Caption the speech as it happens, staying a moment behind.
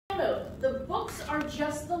note, the books are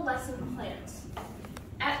just the lesson plans.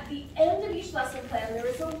 At the end of each lesson plan, there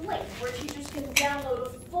is a link where teachers can download a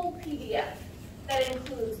full PDF that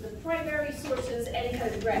includes the primary sources, any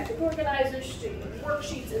kind of graphic organizers, student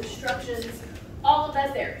worksheets, instructions, all of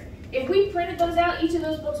that there. If we printed those out, each of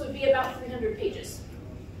those books would be about 300 pages.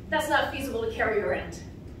 That's not feasible to carry around.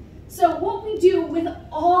 So what we do with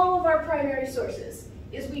all of our primary sources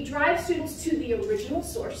is we drive students to the original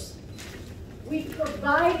source. We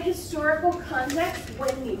provide historical context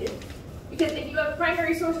when needed, because if you have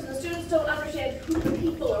primary sources and students don't understand who the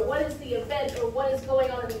people or what is the event or what is going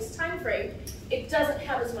on in this time frame, it doesn't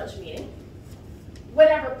have as much meaning.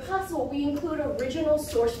 Whenever possible, we include original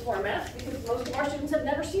source format because most of our students have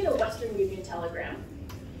never seen a Western Union telegram.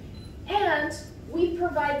 And we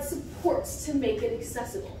provide supports to make it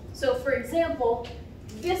accessible. So for example,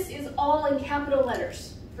 this is all in capital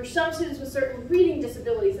letters. For some students with certain reading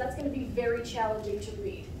disabilities, that's going to be very challenging to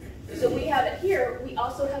read. So we have it here. We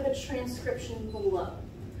also have a transcription below.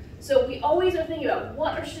 So we always are thinking about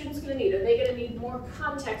what are students going to need? Are they going to need more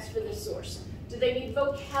context for this source? Do they need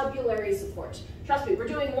vocabulary support? Trust me, we're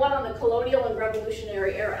doing one on the colonial and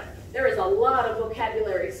revolutionary era. There is a lot of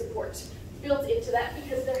vocabulary support built into that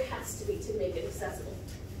because there has to be to make it accessible.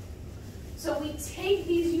 So we take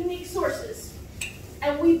these unique sources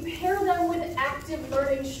and we pair them with active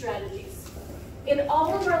learning strategies. In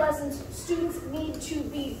all of our lessons, students need to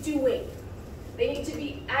be doing. They need to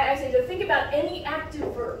be, I say, to think about any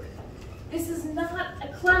active verb. This is not a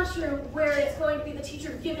classroom where it's going to be the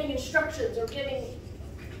teacher giving instructions or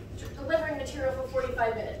delivering material for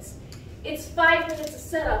 45 minutes. It's 5 minutes of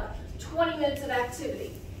setup, 20 minutes of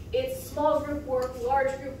activity. It's small group work,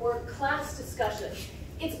 large group work, class discussion.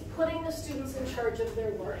 It's putting the students in charge of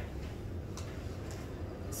their learning.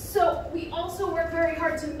 So we also work very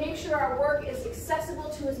hard to make sure our work is accessible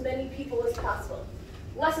to as many people as possible.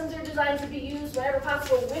 Lessons are designed to be used whenever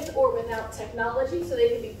possible with or without technology, so they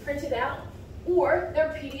can be printed out, or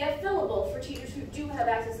they're PDF fillable for teachers who do have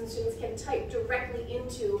access and students can type directly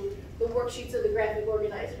into the worksheets of the graphic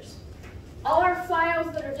organizers. All our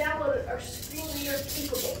files that are downloaded are screen reader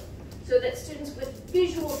capable, so that students with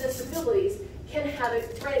visual disabilities can have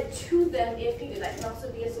it read to them if needed. That can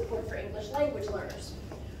also be a support for English language learners.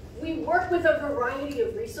 We work with a variety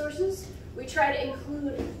of resources. We try to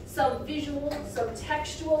include some visual, some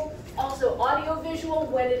textual, also audio-visual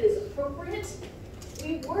when it is appropriate.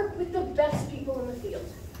 We work with the best people in the field,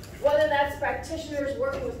 whether that's practitioners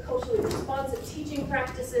working with culturally responsive teaching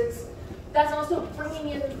practices. That's also bringing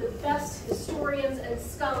in the best historians and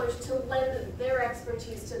scholars to lend their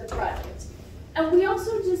expertise to the project. And we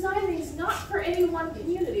also design these not for any one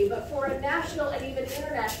community, but for a national and even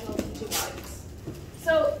international teaching audience.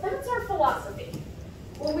 So that's our philosophy.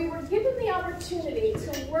 When we were given the opportunity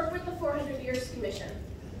to work with the 400 Years Commission,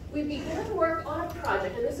 we began work on a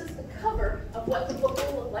project, and this is the cover of what the book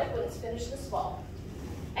will look like when it's finished this fall.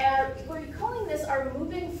 And we're calling this our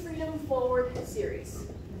Moving Freedom Forward series.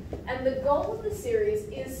 And the goal of the series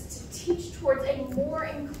is to teach towards a more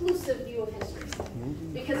inclusive view of history.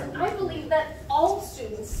 Because I believe that all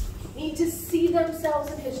students need to see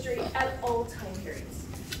themselves in history at all time periods.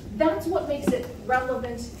 That's what makes it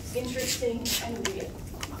relevant, interesting, and real.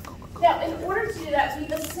 Now, in order to do that,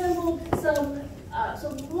 we've assembled some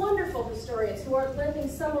wonderful historians who are lending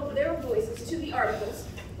some of their voices to the articles,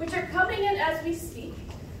 which are coming in as we speak.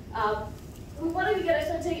 We wanted to get, I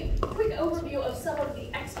just want to take a quick overview of some of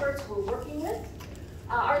the experts we're working with.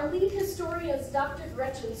 Our lead historian is Dr.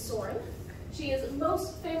 Gretchen Soren. She is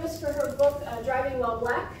most famous for her book, Driving While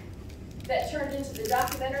Black, that turned into the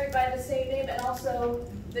documentary by the same name, and also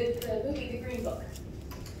the movie, The Green Book.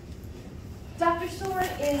 Dr. Soren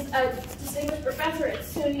is a distinguished professor at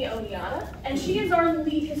SUNY Oneonta, and she is our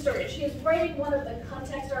lead historian. She is writing one of the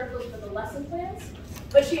context articles for the lesson plans,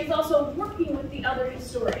 but she is also working with the other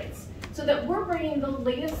historians so that we're bringing the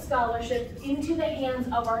latest scholarship into the hands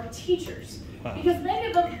of our teachers. Because many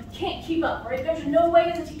of them can't keep up, right? There's no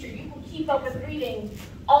way as a teacher you can keep up with reading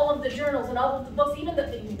all of the journals and all of the books, even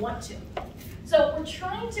that you want to. So we're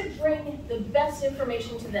trying to bring the best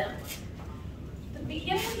information to them. The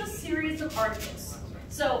beginning of a series of articles.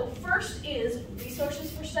 So first is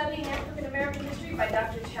Resources for Studying African American History by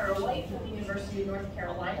Dr. Tara White from the University of North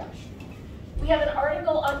Carolina. We have an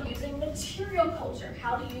article on using material culture,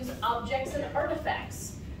 how to use objects and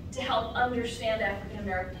artifacts to help understand African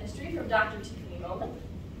American history from Dr. Tiffany Moman.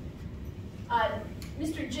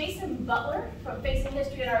 Mr. Jason Butler from Facing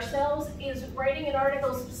History and Ourselves is writing an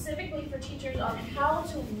article specifically for teachers on how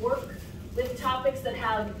to work with topics that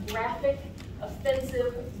have graphic,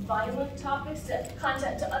 offensive, violent topics,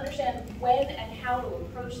 content to understand when and how to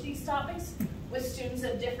approach these topics with students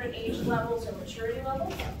of different age levels or maturity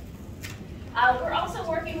levels. We're also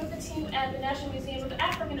working with the team at the National Museum of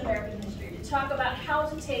African American History to talk about how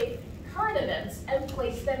to take current events and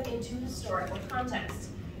place them into historical context.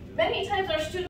 Many times our students